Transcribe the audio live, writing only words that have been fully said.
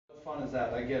what fun is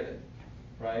that? I get it,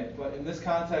 right? But in this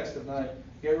context of not,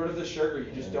 get rid of the sugar,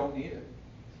 you just don't need it.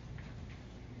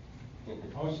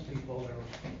 Most people, their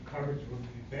coverage would be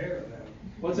bare then.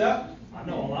 What's that? I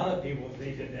know a lot of people, if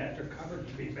they did that, their coverage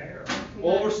would be bare.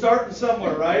 Well, we're starting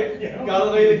somewhere, right? Yeah. Got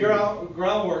to lay the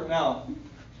groundwork now.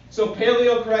 So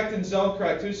paleo correct and zone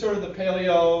correct. Who's sort of the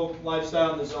paleo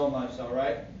lifestyle and the zone lifestyle,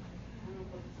 right?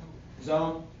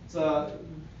 Zone.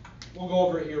 We'll go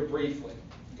over it here briefly.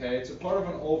 Okay, it's a part of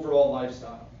an overall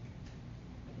lifestyle.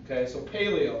 Okay, so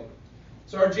paleo.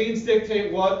 So our genes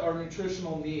dictate what our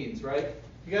nutritional needs, right?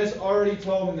 You guys already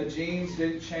told me the genes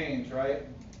didn't change, right?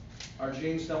 Our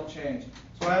genes don't change.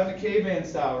 So what happened to caveman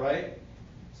style, right?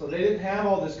 So they didn't have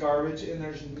all this garbage, and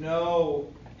there's no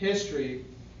history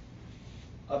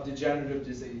of degenerative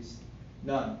disease.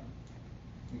 None.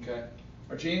 Okay?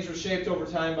 Our genes were shaped over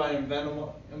time by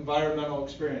environmental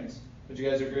experience. Would you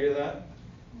guys agree to that?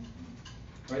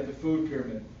 Right? The food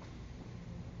pyramid.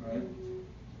 Right?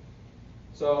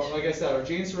 So, like I said, our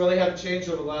genes really haven't changed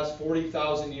over the last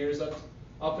 40,000 years.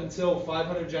 Up until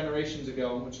 500 generations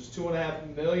ago, which is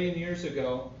 2.5 million years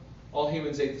ago, all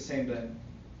humans ate the same thing.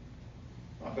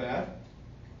 Not bad.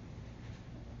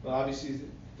 But obviously,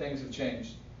 things have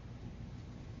changed.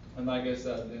 And like I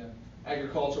said, the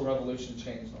agricultural revolution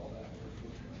changed all that.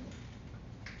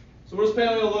 So what does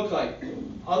paleo look like?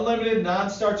 Unlimited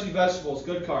non-starchy vegetables,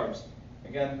 good carbs.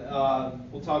 Again,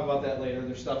 we'll talk about that later.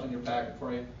 There's stuff in your packet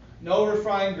for you. No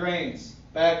refined grains,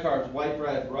 bad carbs, white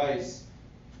bread, rice,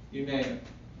 you name it.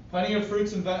 Plenty of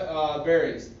fruits and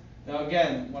berries. Now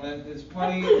again, when there's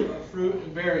plenty of fruit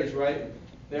and berries, right?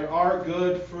 There are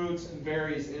good fruits and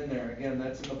berries in there. Again,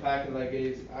 that's in the packet that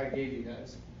I gave you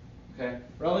guys. Okay.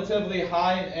 Relatively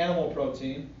high in animal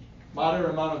protein, moderate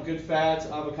amount of good fats,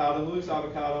 avocado, who likes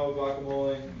avocado,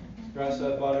 guacamole,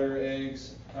 grass-fed butter,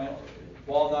 eggs, right?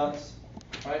 Walnuts,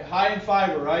 right? High in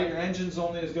fiber, right? Your engine's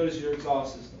only as good as your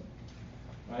exhaust system,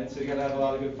 right? So you got to have a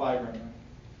lot of good fiber in there.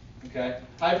 Okay.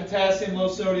 High potassium, low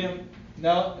sodium,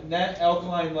 net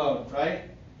alkaline load, right?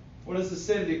 What does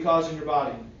acidity cause in your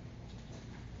body?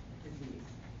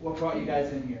 What brought you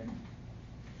guys in here?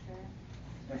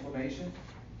 Inflammation.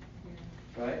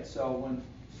 Right? So when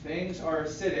things are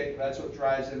acidic, that's what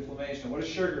drives inflammation. What is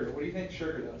sugar? What do you think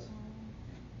sugar does?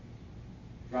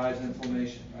 Drives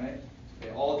inflammation, right? They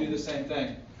all do the same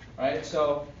thing. Right?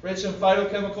 So rich in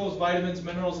phytochemicals, vitamins,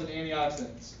 minerals, and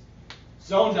antioxidants.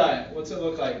 Zone diet, what's it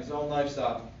look like? Zone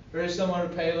lifestyle. Very similar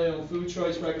to paleo and food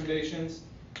choice recommendations,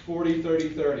 40, 30,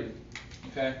 30.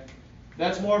 Okay?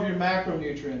 That's more of your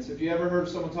macronutrients. If you ever heard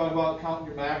someone talk about counting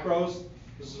your macros,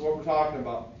 this is what we're talking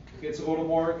about. It gets a little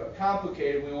more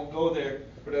complicated, we won't go there,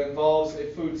 but it involves a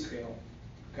food scale.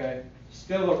 Okay?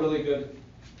 Still a really good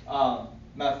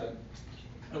method.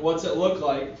 And what's it look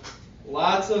like?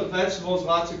 Lots of vegetables,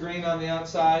 lots of green on the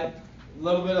outside, a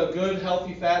little bit of good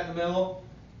healthy fat in the middle,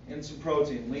 and some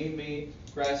protein, lean meat,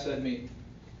 grass-fed meat.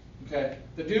 Okay,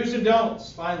 the do's and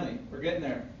don'ts, finally, we're getting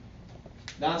there.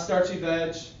 Non-starchy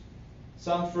veg,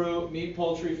 some fruit, meat,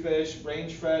 poultry, fish,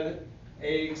 range-fed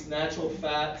eggs, natural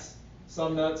fats,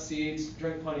 some nuts, seeds,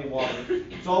 drink plenty of water.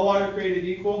 Is all water created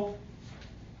equal?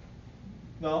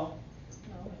 No?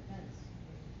 No, it depends.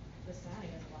 The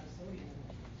Dasani has a lot of sodium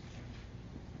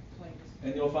in it.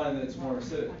 And you'll find that it's more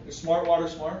acidic. Is smart water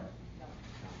smart?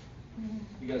 No.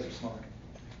 You guys are smart.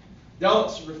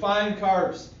 Don'ts, refined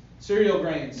carbs, cereal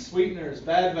grains, sweeteners,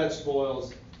 bad vegetable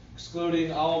oils,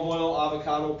 excluding olive oil,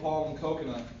 avocado, palm, and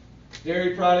coconut.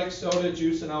 Dairy products, soda,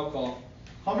 juice, and alcohol.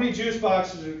 How many juice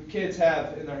boxes do kids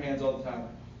have in their hands all the time?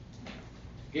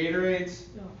 Gatorades?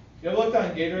 No. You ever looked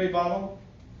on a Gatorade bottle?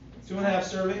 2.5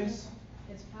 servings?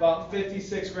 It's About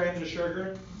 56 grams of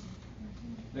sugar.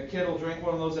 The kid will drink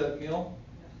one of those at a meal.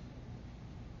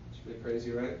 It's pretty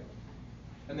crazy, right?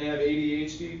 And they have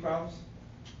ADHD problems?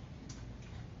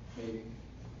 Maybe.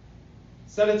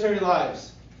 Sedentary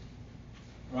lives.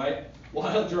 Right?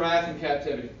 Wild giraffe in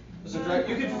captivity.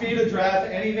 You could feed a giraffe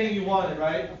anything you wanted,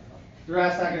 right?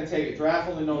 Giraffe's not going to take it. Giraffe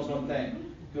only knows one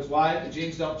thing. Because why? The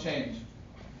genes don't change.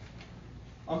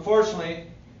 Unfortunately,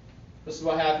 this is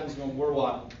what happens when we're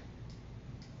wild.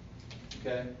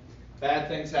 Okay? Bad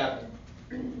things happen.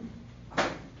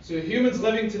 So humans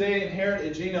living today inherit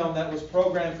a genome that was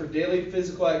programmed for daily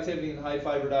physical activity and high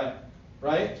fiber diet.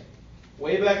 Right?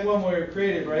 Way back when we were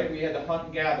created, right, we had to hunt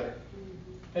and gather.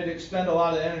 Had to expend a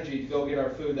lot of energy to go get our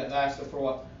food that lasted for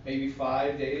what? Maybe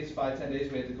 5 days, 5-10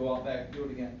 days. We had to go out back and do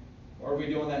it again. Are we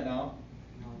doing that now?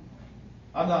 No.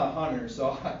 I'm not a hunter,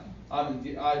 so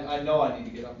I know I need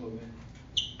to get up moving.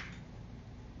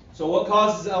 So what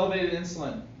causes elevated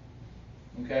insulin?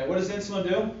 Okay, what does insulin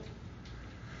do?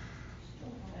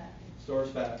 Stores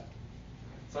fat.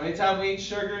 So anytime we eat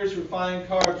sugars, refined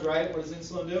carbs, right, what does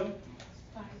insulin do?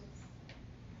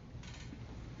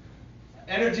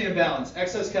 Energy imbalance,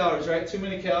 excess calories, right? Too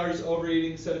many calories,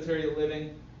 overeating, sedentary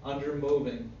living, under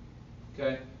moving.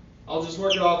 Okay? I'll just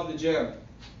work it off at the gym.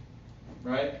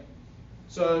 Right?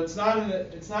 So it's not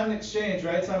an exchange,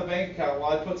 right? It's not a bank account.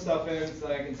 Well, I put stuff in so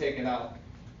that I can take it out.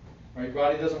 Right? Your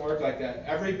body doesn't work like that.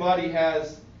 Everybody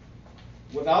has,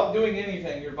 without doing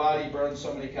anything, your body burns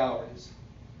so many calories.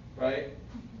 Right?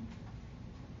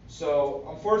 So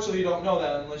unfortunately you don't know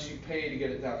that unless you pay to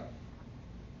get it done.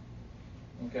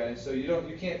 Okay, so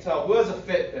you can't tell. Who has a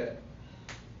Fitbit?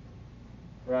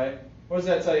 Right? What does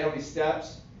that tell you? How many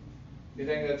steps? Do you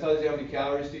think that tells you how many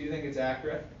calories? Do you think it's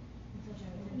accurate?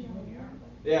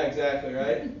 Yeah, exactly,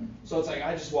 right? So it's like,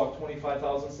 I just walked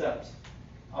 25,000 steps.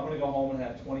 I'm going to go home and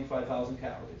have 25,000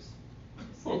 calories.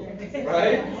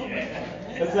 Right?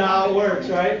 That's not how it works,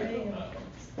 right?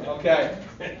 Okay.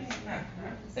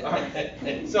 All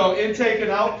right. So intake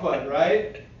and output,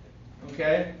 right?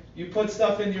 Okay? You put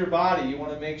stuff into your body, you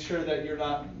want to make sure that you're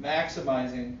not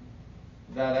maximizing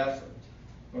that effort.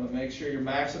 You want to make sure you're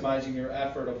maximizing your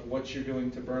effort of what you're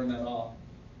doing to burn that off.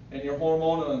 And your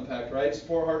hormonal impact, right?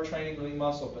 Support heart training, lean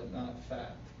muscle, but not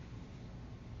fat.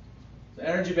 So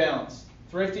energy balance.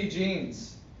 Thrifty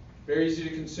genes. Very easy to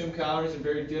consume calories and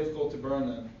very difficult to burn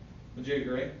them. Would you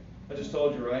agree? I just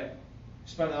told you, right? You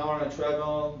spend an hour on a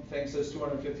treadmill, thing says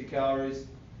 250 calories.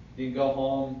 You can go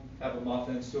home, have a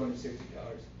muffin, it's 260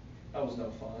 calories. That was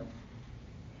no fun,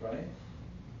 right?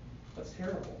 That's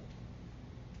terrible.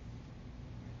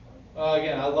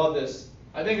 Again, I love this.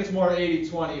 I think it's more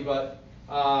 80-20, but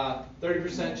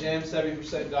 30% gym,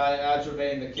 70% diet, abs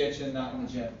remain in the kitchen, not in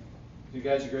the gym. You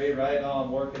guys agree, right? Oh,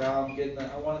 I'm working out,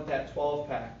 I wanted that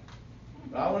 12-pack.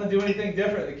 I don't want to do anything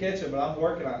different in the kitchen, but I'm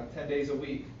working on it 10 days a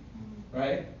week,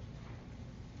 right?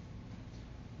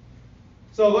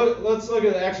 So let's look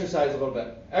at exercise a little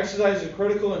bit. Exercise is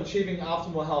critical in achieving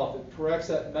optimal health. It corrects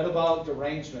that metabolic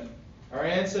derangement. Our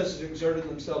ancestors exerted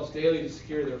themselves daily to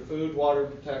secure their food, water,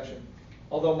 and protection.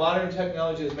 Although modern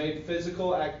technology has made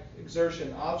physical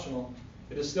exertion optional,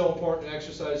 it is still important to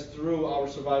exercise through our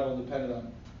survival dependent on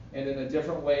it. And in a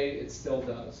different way, it still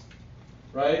does.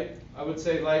 Right? I would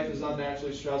say life is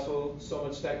unnaturally stressful, so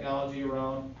much technology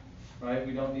around, right?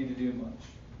 We don't need to do much.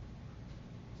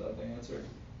 Is that the answer?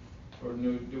 Or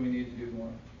do we need to do more?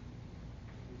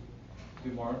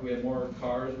 Do more? We have more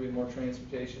cars, we have more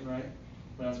transportation, right?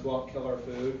 We don't have to go out and kill our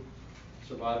food,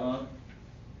 survive on.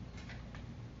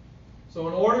 So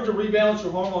in order to rebalance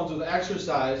your hormones with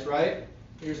exercise, right?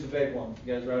 Here's the big one.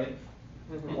 You guys ready?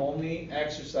 Only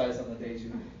exercise on the days you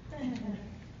do.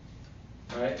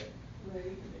 Right?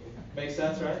 Makes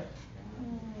sense, right?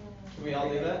 Can we all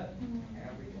do that?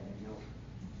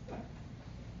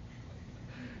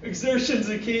 Exertion's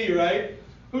the key, right?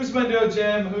 Who's been to a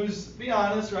gym? Be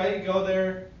honest, right? You go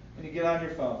there and you get on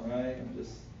your phone, right?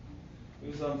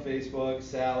 Who's on Facebook?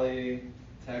 Sally,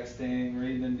 texting,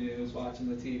 reading the news, watching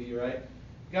the TV, right?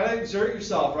 You gotta exert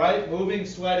yourself, right? Moving,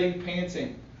 sweating,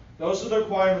 panting. Those are the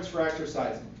requirements for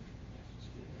exercising.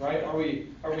 Right? Are we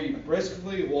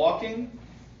briskly walking?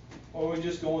 Or are we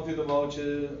just going through the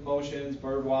motions,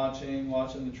 bird watching,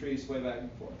 watching the trees sway back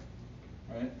and forth?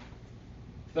 Right?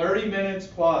 30 minutes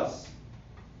plus.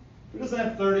 Who doesn't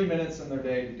have 30 minutes in their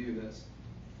day to do this?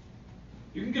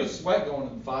 You can get a sweat going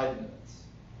in 5 minutes,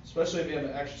 especially if you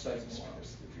haven't exercised in a while.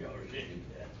 If you're out of shape.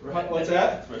 Right? What's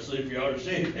that? Especially if you're out of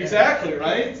shape. Exactly,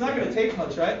 right? It's not going to take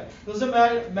much, right? Doesn't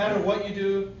matter what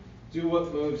you do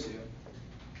what moves you.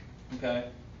 Okay?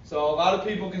 So a lot of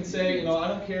people can say, I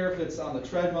don't care if it's on the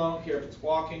treadmill, I don't care if it's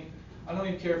walking, I don't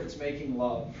even care if it's making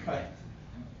love, right?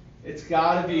 It's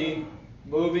got to be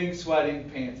moving, sweating,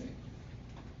 panting.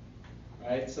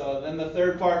 Right? So then the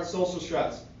third part, social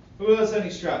stress. Who has any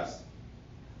stress?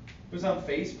 Who's on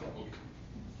Facebook?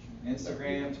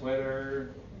 Instagram,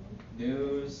 Twitter,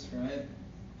 news, right?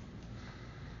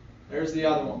 There's the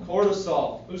other one,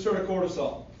 cortisol. Who's heard of cortisol?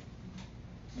 All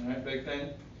right, big thing,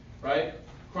 right?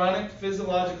 Chronic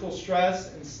physiological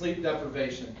stress and sleep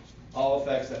deprivation all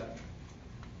affects that.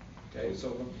 Okay,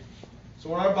 so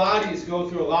when our bodies go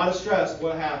through a lot of stress,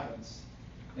 what happens?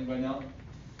 Anybody know?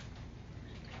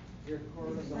 Your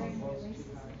cortisol goes too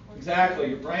high. Exactly.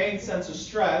 Your brain senses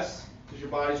stress because your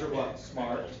bodies are what?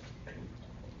 Smart.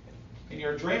 And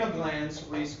your adrenal glands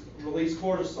release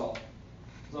cortisol.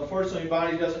 So unfortunately, your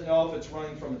body doesn't know if it's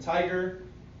running from a tiger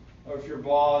or if your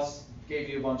boss gave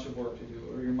you a bunch of work to do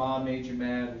or your mom made you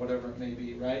mad, whatever it may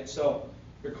be, right? So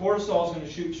your cortisol is going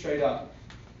to shoot straight up.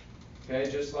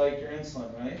 Okay, just like your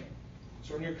insulin, right?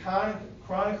 So when you're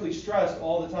chronically stressed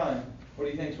all the time, what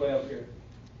do you think's way up here?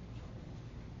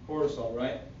 Cortisol,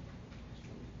 right?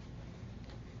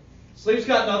 Sleep's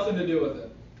got nothing to do with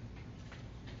it.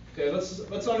 Okay,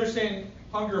 let's understand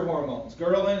hunger hormones,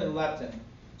 ghrelin and leptin.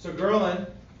 So ghrelin,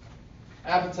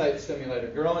 appetite stimulator.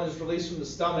 Ghrelin is released from the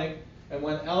stomach, and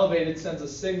when elevated, sends a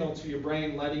signal to your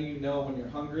brain letting you know when you're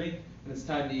hungry and it's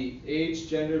time to eat. Age,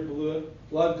 gender,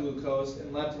 blood glucose,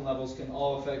 and leptin levels can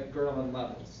all affect ghrelin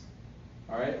levels.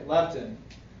 All right, leptin,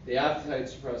 the appetite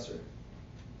suppressor,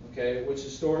 okay, which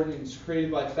is stored and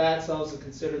secreted by fat cells, is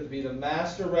considered to be the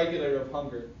master regulator of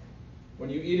hunger. When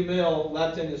you eat a meal,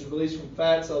 leptin is released from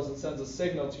fat cells and sends a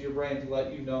signal to your brain to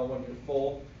let you know when you're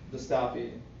full to stop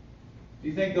eating. Do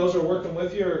you think those are working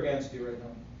with you or against you right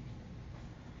now?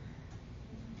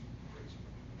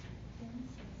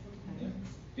 Yeah.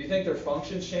 Do you think their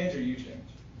functions change or you change?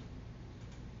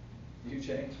 You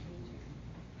change.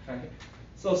 Right.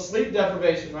 So sleep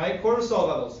deprivation, right? Cortisol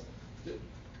levels.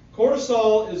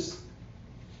 Cortisol is,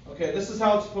 okay, this is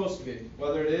how it's supposed to be.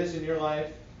 Whether it is in your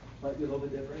life, might be a little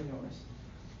bit different in yours.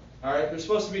 All right, they're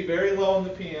supposed to be very low in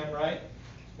the PM, right?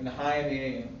 And high in the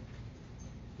AM.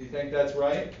 Do you think that's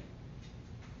right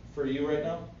for you right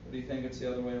now? Or do you think it's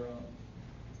the other way around?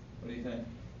 What do you think?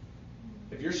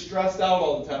 If you're stressed out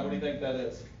all the time, what do you think that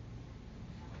is?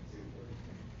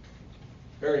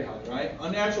 Very high, right?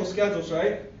 Unnatural schedules,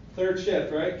 right? Third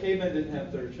shift, right? Cavemen didn't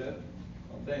have third shift.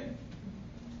 I don't think.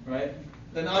 Right?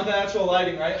 Then unnatural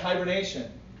lighting, right?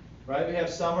 Hibernation. Right? We have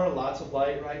summer, lots of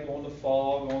light, right? Going to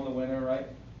fall, going to winter, right?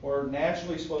 We're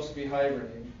naturally supposed to be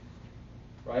hibernating.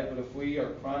 Right? But if we are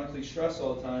chronically stressed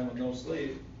all the time with no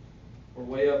sleep, we're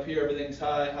way up here, everything's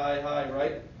high, high, high,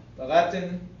 right? The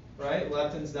leptin, right?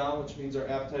 Leptin's down, which means our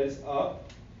appetite is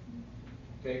up.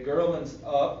 Okay, ghrelin's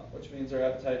up, which means our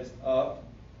appetite is up.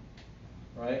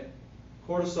 Right?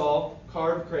 Cortisol,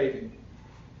 carb craving.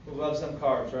 Who loves them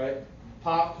carbs, right?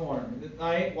 Popcorn. At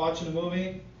night, watching a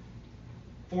movie,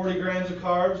 40 grams of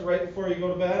carbs right before you go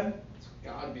to bed. It's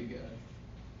got to be good.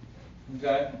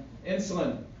 Okay?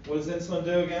 Insulin. What does insulin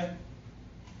do again?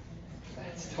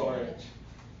 Fat storage.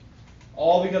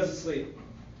 All because of sleep.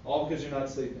 All because you're not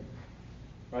sleeping.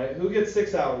 Right? Who gets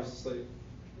 6 hours of sleep?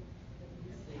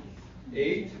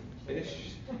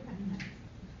 8-ish.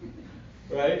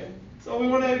 Right? So we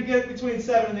want to get between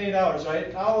 7 and 8 hours,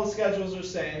 right? All the schedules are the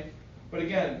same. But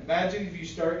again, imagine if you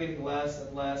start getting less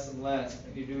and less and less,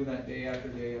 and you're doing that day after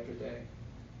day after day.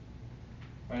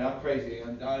 Right? I'm crazy.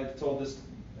 And I've told this,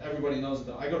 everybody knows it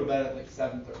though. I go to bed at like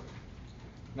 7:30.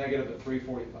 And I get up at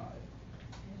 3:45.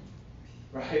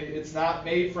 Right? It's not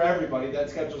made for everybody. That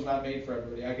schedule's not made for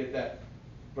everybody. I get that.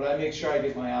 But I make sure I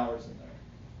get my hours in there.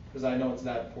 Because I know it's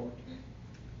that important to me.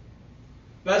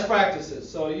 Best practices.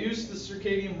 So use the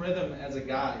circadian rhythm as a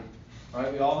guide.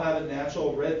 Right? We all have a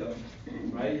natural rhythm.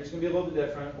 Right? Yours is going to be a little bit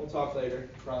different. We'll talk later.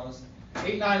 Promise.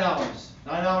 8-9 hours.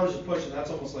 9 hours of pushing. That's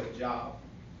almost like a job.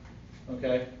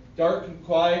 Okay? Dark and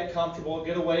quiet, comfortable.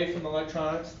 Get away from the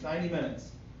electronics. 90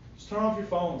 minutes. Just turn off your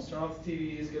phones. Turn off the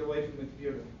TVs. Get away from the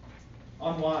computer.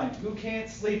 Unwind. Who can't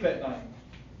sleep at night?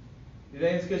 You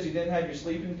think it's because you didn't have your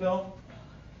sleeping pill?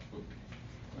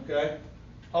 Okay?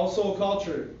 Household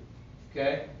culture.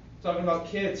 Okay? Talking about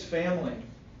kids, family.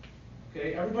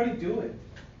 Okay? Everybody do it.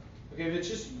 Okay? If it's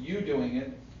just you doing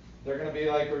it, they're going to be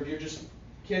like, or if you're just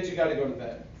kids, you got to go to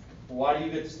bed. Well, why do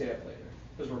you get to stay up later?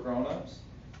 Because we're grown-ups?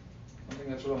 I think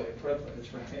that's really a privilege,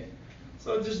 right?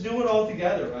 So just do it all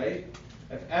together, right?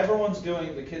 If everyone's doing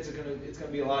it, the kids are it's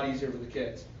going to be a lot easier for the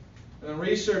kids. And then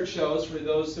research shows, for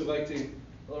those who like to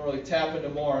really tap into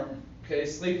more, okay,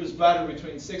 sleep is better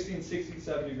between 60 and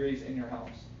 67 degrees in your house.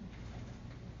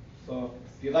 So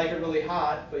if you like it really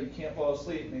hot, but you can't fall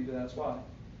asleep, maybe that's why.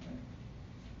 Right?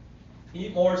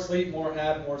 Eat more, sleep more,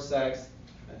 have more sex.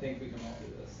 I think we can all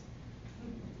do this.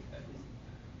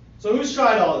 So who's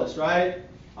tried all this, right?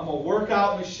 I'm a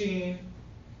workout machine.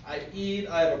 I eat.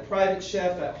 I have a private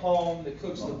chef at home that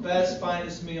cooks the best,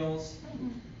 finest meals,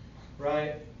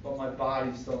 right? But my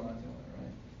body's still not doing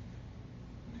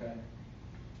it, right? Okay.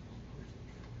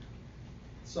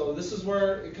 So this is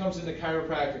where it comes into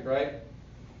chiropractic, right?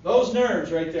 Those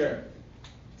nerves right there,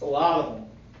 it's a lot of them,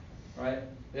 right?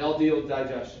 They all deal with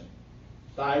digestion.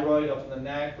 Thyroid up in the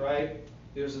neck, right?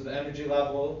 There's the energy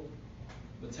level,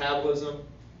 metabolism.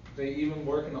 They even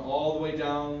working all the way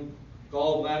down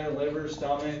gallbladder, liver,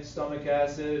 stomach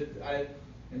acid,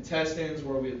 intestines,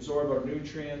 where we absorb our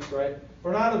nutrients, right? If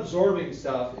we're not absorbing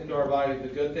stuff into our body, the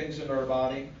good things into our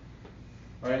body,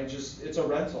 right? It's a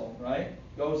rental, right?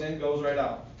 Goes in, goes right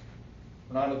out.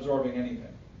 We're not absorbing anything.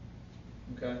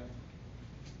 Okay?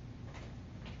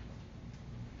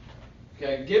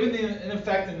 Okay, given the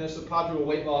ineffectiveness of popular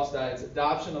weight loss diets,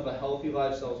 adoption of a healthy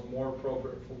lifestyle is more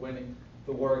appropriate for winning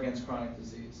the war against chronic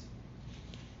disease.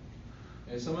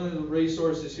 Okay, some of the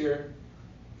resources here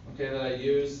okay, that I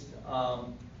used.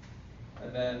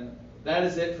 And then that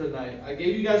is it for tonight. I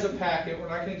gave you guys a packet. We're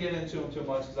not going to get into them too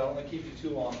much because I don't want to keep you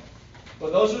too long.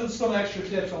 But those are some extra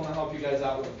tips I want to help you guys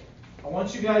out with. I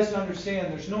want you guys to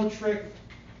understand there's no trick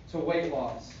to weight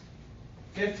loss.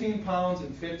 15 pounds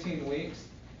in 15 weeks.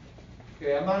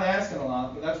 Okay, I'm not asking a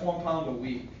lot, but that's 1 pound a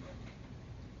week.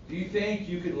 Do you think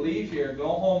you could leave here, go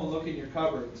home and look in your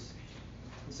cupboards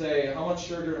and say, how much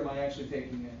sugar am I actually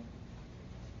taking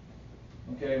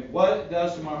in? Okay, what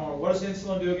does to my hormone? What does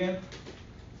insulin do again?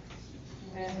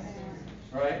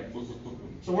 Right?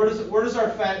 So where does our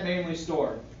fat mainly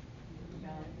store?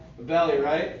 The belly,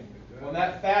 right? When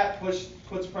that fat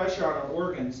puts pressure on our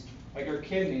organs, like our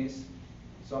kidneys,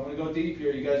 so I'm going to go deep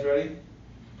here, you guys ready?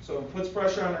 So it puts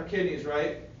pressure on our kidneys,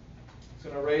 right? It's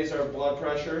going to raise our blood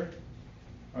pressure.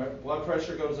 All right, blood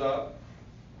pressure goes up.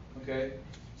 Okay,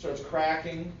 starts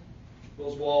cracking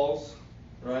those walls,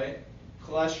 right?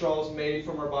 Cholesterol is made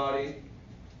from our body,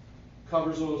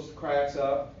 covers those cracks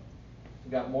up.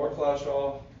 We got more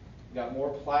cholesterol, we got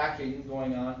more plaquing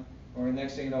going on, or the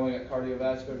next thing you know, we got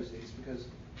cardiovascular disease because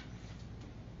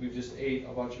we've just ate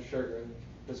a bunch of sugar and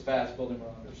this fat's building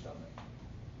around our stomach.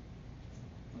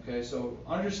 Okay, so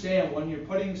understand when you're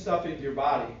putting stuff into your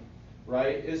body,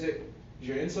 right? Is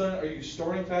your insulin, are you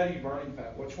storing fat, or are you burning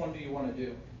fat? Which one do you want to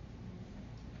do?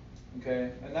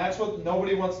 Okay, and that's what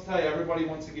nobody wants to tell you. Everybody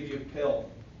wants to give you a pill.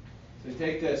 So you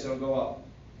take this, it'll go up.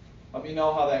 Let me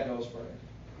know how that goes for you.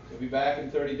 You'll be back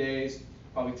in 30 days,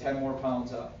 probably 10 more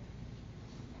pounds up.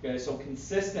 Okay, so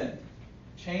consistent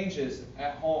changes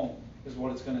at home is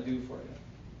what it's going to do for you.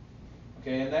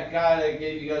 Okay, and that guy that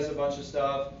gave you guys a bunch of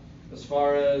stuff as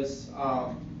far as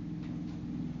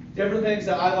different things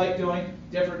that I like doing,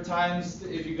 different times.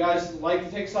 If you guys like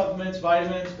to take supplements,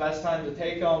 vitamins, best time to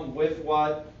take them with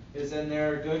what is in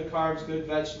there. Good carbs, good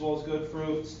vegetables, good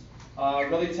fruits.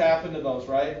 Really tap into those,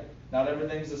 right? Not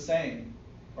everything's the same,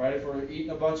 right? If we're eating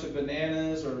a bunch of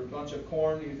bananas or a bunch of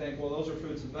corn, you think, well, those are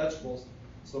fruits and vegetables.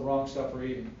 It's the wrong stuff we're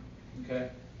eating, okay?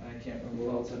 I can't remember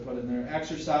what else I put in there.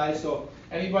 Exercise. So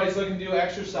anybody's looking to do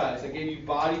exercise, I gave you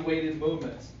body-weighted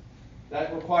movements.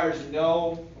 That requires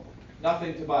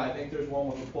nothing to buy. I think there's one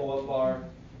with a pull-up bar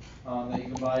that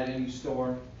you can buy at any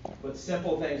store. But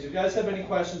simple things. If you guys have any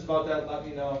questions about that, let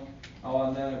me know. Oh,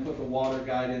 and then I put the water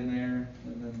guide in there,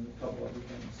 and then a couple other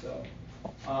things.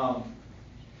 So,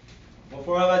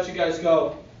 before I let you guys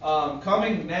go,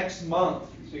 coming next month,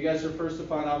 so you guys are first to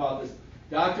find out about this,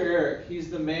 Dr. Eric, he's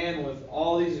the man with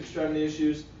all these extremity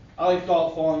issues. I like to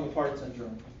call it falling apart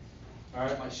syndrome. All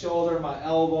right, my shoulder, my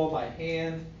elbow, my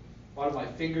hand, a lot of my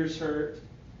fingers hurt.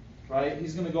 Right?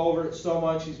 He's going to go over it so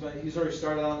much. He's already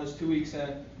started on this 2 weeks in,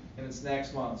 and it's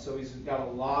next month. So he's got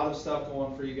a lot of stuff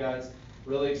going for you guys.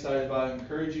 Really excited about it.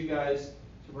 Encourage you guys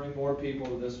to bring more people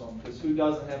to this one, because who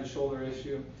doesn't have a shoulder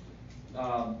issue,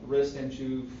 wrist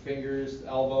issue, fingers,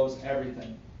 elbows,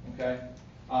 everything. Okay.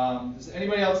 Does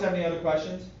anybody else have any other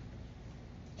questions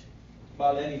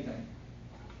about anything?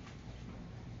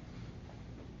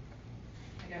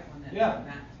 I got one that's Yeah.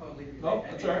 not totally related. Nope,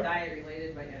 that's all right. It's diet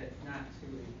related, but yet it's not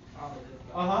to all of this.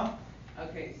 stuff. Uh-huh.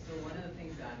 Okay, so one of the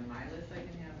things on my list I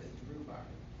can have is rhubarb.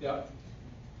 Yep.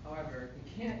 However,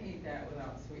 you can't eat that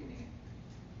without sweetening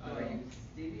it. I So I know. use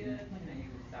stevia, can I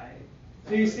use diet?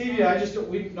 See,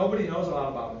 stevia, nobody knows a lot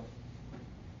about it.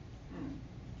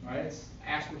 Hmm. Right? It's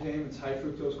aspartame, it's high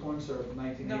fructose corn syrup from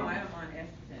 1980. No, I don't want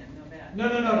aspartame, no bad.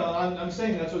 No. I'm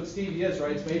saying that's what stevia is,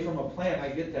 right? It's made from a plant. I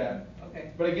get that.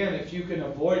 Okay. But again, if you can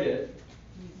avoid it,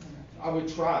 I would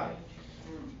try,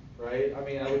 Hmm. right? I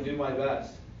mean, I would do my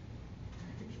best.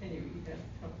 Can you eat that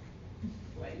stuff?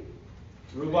 Like?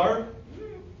 Rhubarb?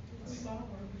 Sour,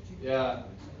 but you. Yeah.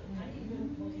 Not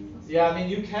even. Yeah, I mean,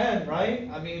 you can, right?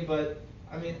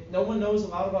 No one knows a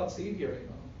lot about stevia right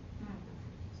now. Hmm.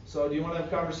 So do you want to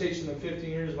have a conversation in 15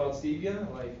 years about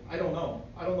stevia? Like, I don't know.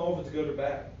 I don't know if it's good or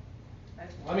bad.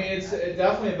 That's I mean, it's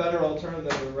definitely a better alternative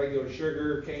than regular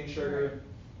sugar, cane sugar,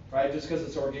 right? Just because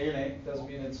it's organic doesn't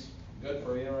mean it's good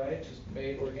for you, right? Just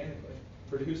made organically,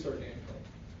 produced organically.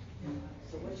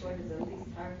 So which one is the least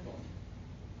harmful?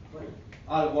 What?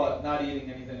 Out of what? Not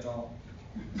eating anything at all.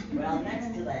 Well,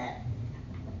 next to that,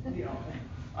 you know.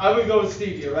 I would go with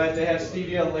stevia, right? They have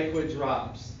stevia liquid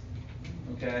drops.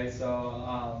 Okay,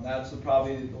 so that's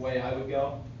probably the way I would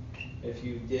go. If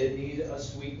you did need a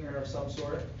sweetener of some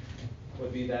sort,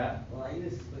 would be that. Well, I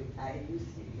use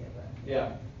stevia, but.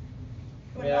 Yeah.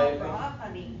 What I mean, about raw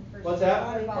honey? for What's sweet- that?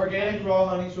 what about Organic honey raw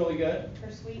honey's really good.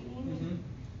 For sweetening?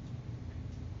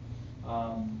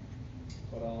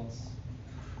 What else?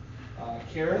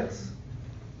 Carrots.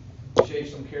 Shave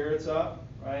some carrots up,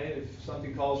 right? If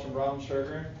something calls for brown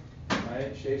sugar,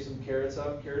 right? Shave some carrots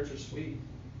up. Carrots are sweet.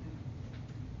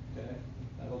 Okay,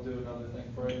 that'll do another thing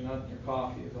for you, not in your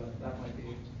coffee, but that might be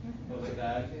a little bit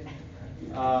bad.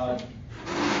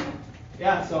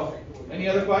 Yeah, so, any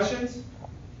other questions?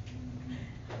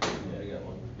 Yeah, I got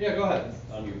one. Yeah, go ahead.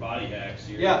 On your body hacks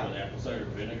here, Yeah. with apple cider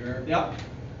vinegar. Yep.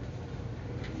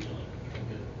 You know,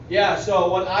 Yeah,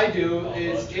 so what I do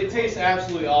is, it tastes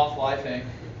absolutely awful, I think,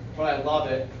 but I love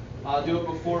it. I'll do it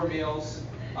before meals,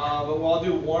 but I'll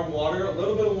do warm water, a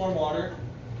little bit of warm water,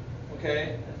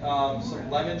 okay? Some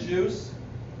lemon juice,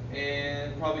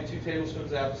 and probably 2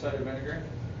 tablespoons of apple cider vinegar,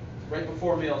 right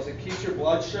before meals. It keeps your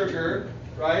blood sugar,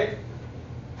 right,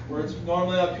 where it's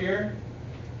normally up here,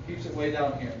 keeps it way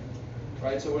down here,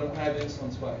 right? So we don't have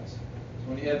insulin spikes. So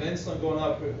when you have insulin going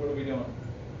up, what are we doing?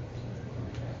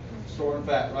 Storing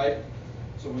fat, right?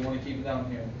 So we want to keep it down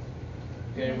here.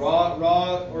 Okay, raw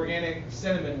organic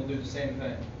cinnamon will do the same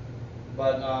thing.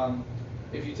 But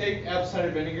if you take apple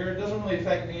cider vinegar, it doesn't really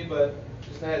affect me, but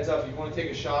just a heads up, if you want to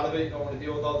take a shot of it, you don't want to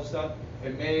deal with all this stuff,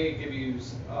 it may give you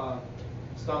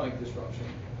stomach disruption.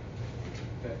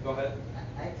 Okay, go ahead.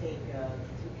 I take 2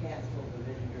 capsules of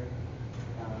vinegar,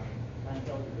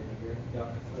 unfiltered vinegar. Yeah.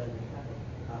 With a cup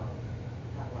of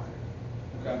hot water.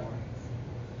 in the Okay. mornings.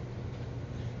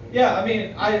 Yeah, I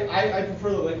mean, I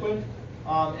prefer the liquid.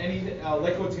 Any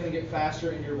liquid's going to get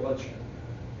faster in your bloodstream.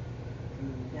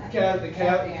 Not- The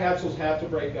capsules have to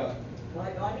break up. No,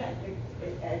 I got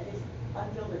just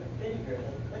unfiltered vinegar,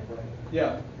 the liquid,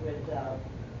 Yeah. with 2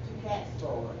 caps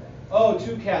full of it. Oh,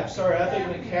 2 caps. Sorry, I thought you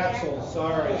meant Yeah, capsules.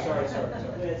 Sorry.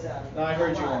 With, No, I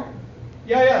heard you hot wrong. water.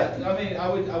 Yeah. I mean, I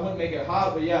wouldn't make it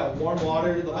hot, but yeah, warm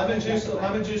water. The lemon juice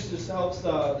just helps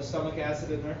the stomach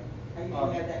acid in there. I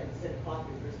usually have that instead of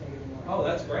coffee first thing in the morning. Oh,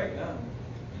 that's great. Yeah.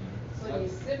 So you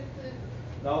sip the.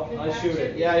 No, I shoot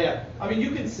it. Yeah. I mean,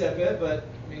 you can sip it, but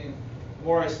I mean, the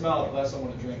more I smell it, the less I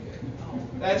want to drink it.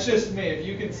 That's just me. If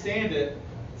you can stand it,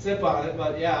 sip on it.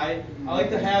 But yeah, I like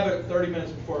to have it 30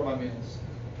 minutes before my meals.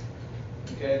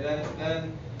 Okay, then it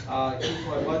keeps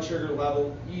my blood sugar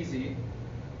level easy.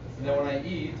 And then when I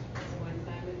eat, One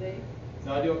time a day?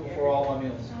 no, I do it before all my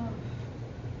meals.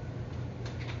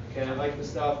 Okay, I like the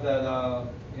stuff that I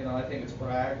think it's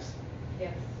Bragg's.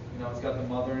 Yes. It's got the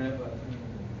mother in it, but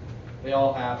they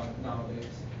all have them nowadays.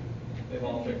 They've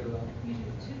all figured it out. You do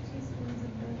 2 teaspoons of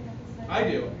apple cider I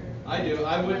do. vinegar.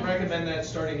 I wouldn't recommend that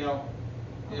starting out.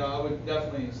 I would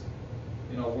definitely,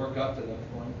 work up to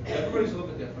that point. Everybody's a little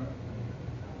bit different.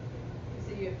 You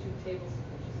said you have 2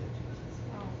 tablespoons, you said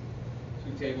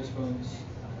 2 teaspoons. 2 tablespoons.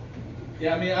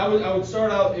 Yeah, I mean, I would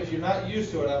start out, if you're not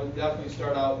used to it, I would definitely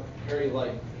start out very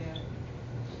light. Yeah. You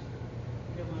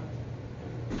don't want,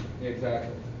 Yeah,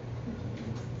 exactly.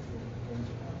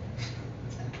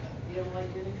 you don't like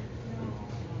vinegar? No.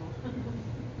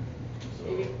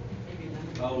 Maybe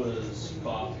lemon. How is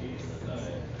coffee in the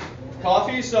diet?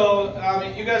 Coffee, so, I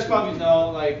mean, you guys probably know,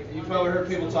 like, you've probably heard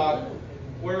people talk,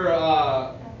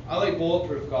 I like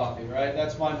bulletproof coffee, right?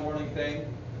 That's my morning thing.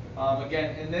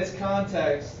 Again, in this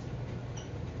context,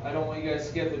 I don't want you guys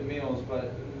skipping meals,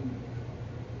 but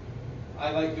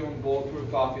I like doing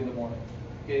bulletproof coffee in the morning.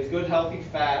 Okay, it's good healthy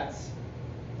fats.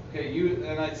 Okay,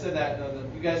 and I said that,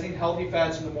 you guys need healthy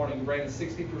fats in the morning. Your brain is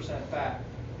 60% fat.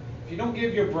 If you don't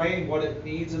give your brain what it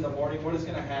needs in the morning, what is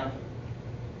going to happen?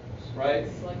 Right?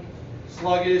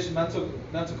 Sluggish, mental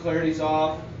clarity's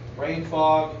off, brain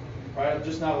fog, right? I'm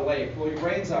just not awake. Well, your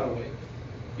brain's not awake.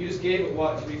 You just gave it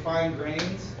what? Refined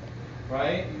grains,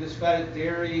 right? You just fed it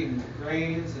dairy and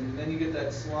grains, and then you get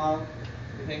that slump.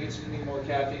 You think it's need more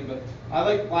caffeine, but I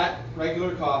like black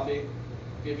regular coffee.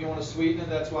 If you want to sweeten it,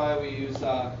 that's why we use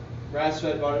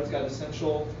grass-fed butter. It's got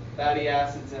essential fatty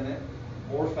acids in it,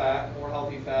 more fat, more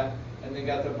healthy fat, and then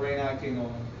got the brain-acting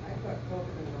oil. I put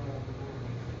coconut oil.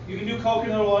 You can do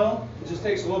coconut oil. It just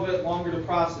takes a little bit longer to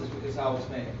process because how it's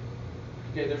made.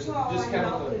 Okay, there's this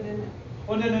chemical.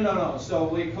 Oh no. So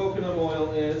the way coconut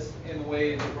oil is, and the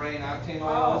way the brain octane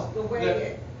oil is. Oh, the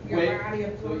way your body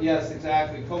absorbs. Yes,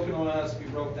 exactly. Coconut oil has to be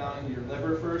broken down into your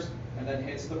liver first, and then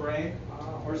hits the brain.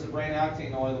 Oh. Whereas the brain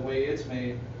octane oil, the way it's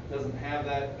made, doesn't have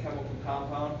that chemical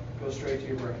compound. Goes straight to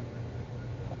your brain.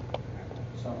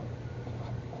 So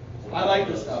I like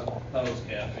this stuff. How is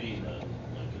caffeine on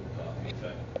Lincoln coffee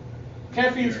effect?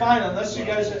 Caffeine's fine unless you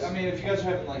guys, if you guys are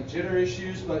having like jitter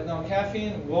issues, but no,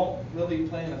 caffeine won't really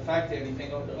play an effect to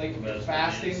anything, like Doesn't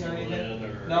fasting mess or with anything.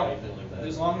 insulin or No, anything like that?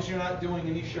 as long as you're not doing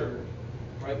any sugar.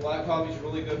 Right, black coffee's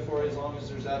really good for you as long as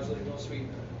there's absolutely no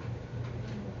sweetener.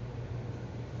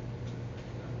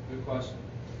 Good question.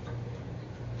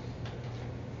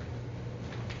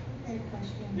 Great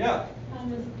question. Yeah. On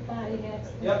this body hacks.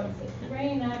 Yep.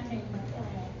 Brain octane,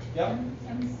 Yep.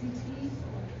 MCT.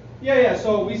 Yeah,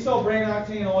 so we sell brain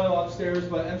octane oil upstairs,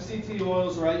 but MCT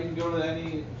oils, right, you can go to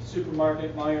any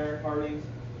supermarket, Meijer, Harding,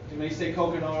 it may say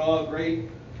coconut oil, great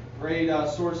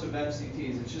source of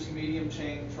MCTs. It's just medium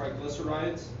chain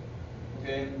triglycerides,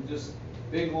 okay, and just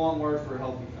big long word for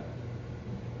healthy fat.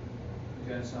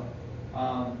 Okay, so,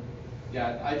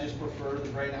 yeah, I just prefer the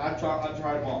brain, I've tried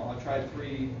them all, I've tried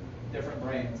 3 different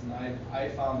brands, and I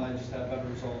found I just have better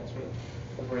results with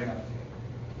the brain octane.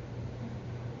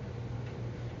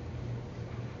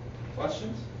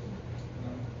 Questions?